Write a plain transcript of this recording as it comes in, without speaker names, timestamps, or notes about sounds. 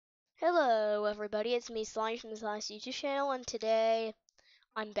Hello everybody, it's me Slongi from the Slongi and Stew YouTube channel, and today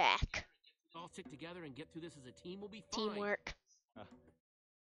I'm back. All stick together and get through this as a team, we'll be fine. Teamwork.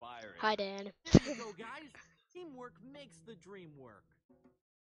 Firing. Hi Dan. There you go, guys. Teamwork makes the dream work.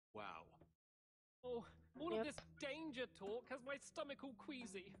 Wow. Oh, all Yep. of this danger talk has my stomach all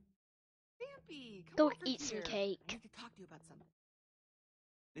queasy. Stampy, come Go over eat some here. cake. I need to talk to you about something.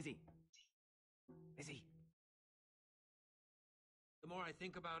 Lizzie. Lizzie. The more I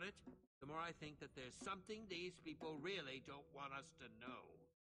think about it, the more I think that there's something these people really don't want us to know.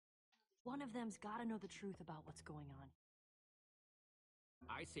 One of them's gotta know the truth about what's going on.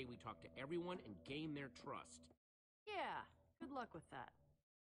 I say we talk to everyone and gain their trust. Yeah, good luck with that.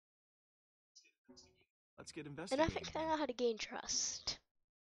 Let's get And investigating. I think I know how to gain trust.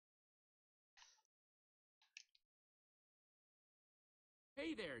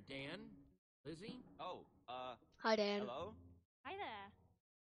 Hey there, Dan. Lizzie? Oh, Hi Dan. hello? Hi there.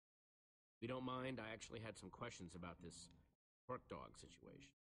 If you don't mind, I actually had some questions about this pork dog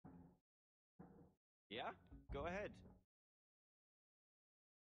situation. Yeah? Go ahead.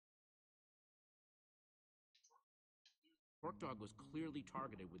 Pork dog was clearly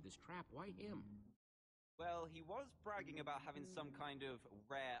targeted with this trap. Why him? Well, he was bragging about having some kind of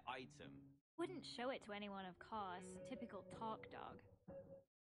rare item. Wouldn't show it to anyone, of course. Typical talk dog.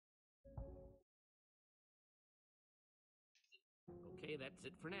 Okay, that's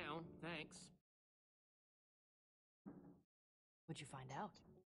it for now. Thanks. What'd you find out?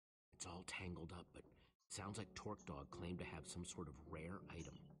 It's all tangled up, but sounds like Torque Dog claimed to have some sort of rare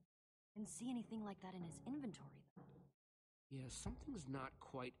item. Didn't see anything like that in his inventory, though. Yeah, something's not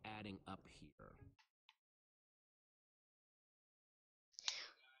quite adding up here.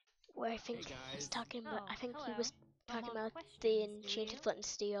 Where I think Hey, he's guys. talking about. I think he hello. was Got talking more about questions, the do enchanted you? flint and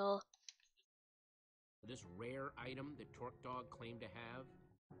steel. This rare item that Torque Dog claimed to have?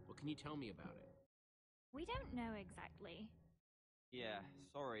 What can you tell me about it? We don't know exactly. Yeah,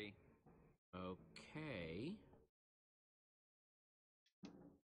 sorry. Okay.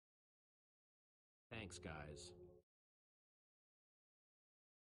 Thanks, guys.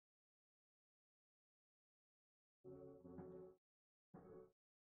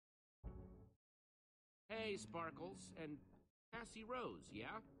 Hey, Sparkles and Cassie Rose,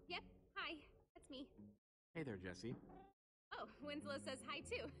 yeah? Yep, hi, that's me. Hey there, Jesse. Oh, Winslow says hi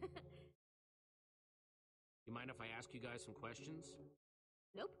too. You mind if I ask you guys some questions?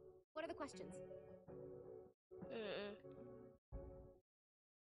 Nope. What are the questions?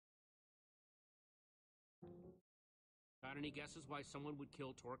 Got any guesses why someone would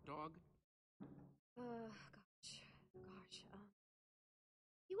kill Torque Dog? Gosh.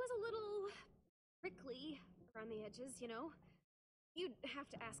 He was a little prickly around the edges, you know? You'd have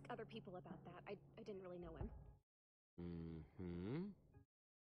to ask other people about that. I didn't really know him. Mm-hmm.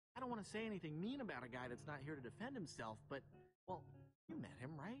 I don't want to say anything mean about a guy that's not here to defend himself, but, well, you met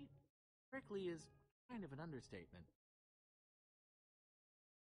him, right? Prickly is kind of an understatement.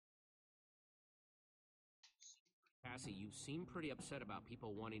 Cassie, you seem pretty upset about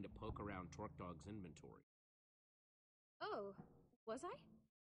people wanting to poke around Torque Dog's inventory. Oh, was I?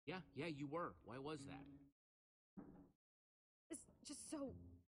 Yeah, you were. Why was that? It's just so...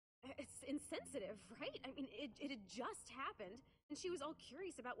 It's insensitive, right? I mean, it had just happened, and she was all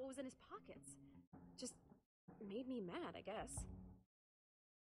curious about what was in his pockets. Just made me mad, I guess.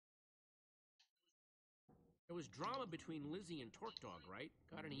 There was drama between Lizzie and Torque Dog, right?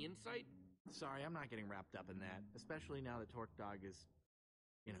 Got any insight? Sorry, I'm not getting wrapped up in that, especially now that Torque Dog is,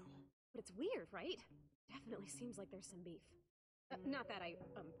 you know. But it's weird, right? Definitely seems like there's some beef. Not that I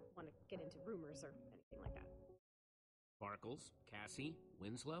want to get into rumors or anything like that. Sparkles, Cassie,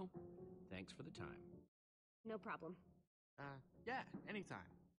 Winslow, thanks for the time. No problem. Yeah, anytime.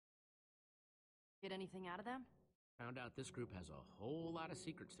 Get anything out of them? Found out this group has a whole lot of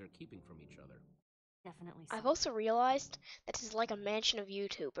secrets they're keeping from each other. Definitely. I've also realized that this is like a mansion of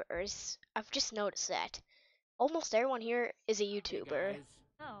YouTubers. I've just noticed that. Almost everyone here is a Hey, YouTuber, guys.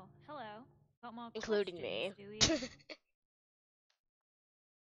 Oh, hello. Got more including questions, me. do we?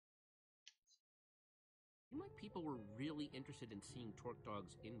 Seemed like people were really interested in seeing Torque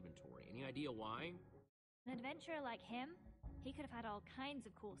Dog's inventory. Any idea why? An adventurer like him, he could have had all kinds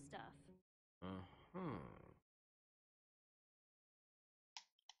of cool stuff. Uh-huh.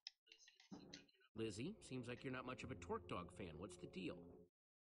 Lizzie, seems like you're not much of a Torque Dog fan. What's the deal?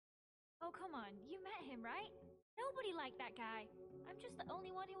 Oh, come on. You met him, right? Nobody liked that guy. I'm just the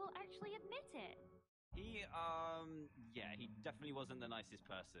only one who will actually admit it. Yeah, he definitely wasn't the nicest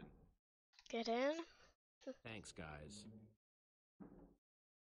person. Get in? Thanks, guys.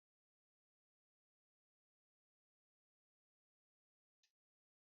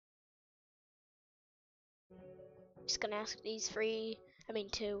 Just gonna ask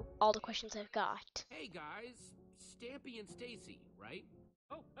all the questions I've got. Hey guys, Stampy and Stacy, right?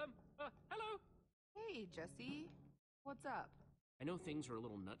 Oh, hello. Hey, Jesse. What's up? I know things are a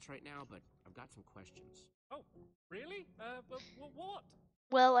little nuts right now, but I've got some questions. Oh, really? What?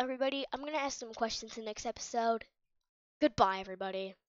 Well, everybody, I'm gonna ask some questions in the next episode. Goodbye, everybody.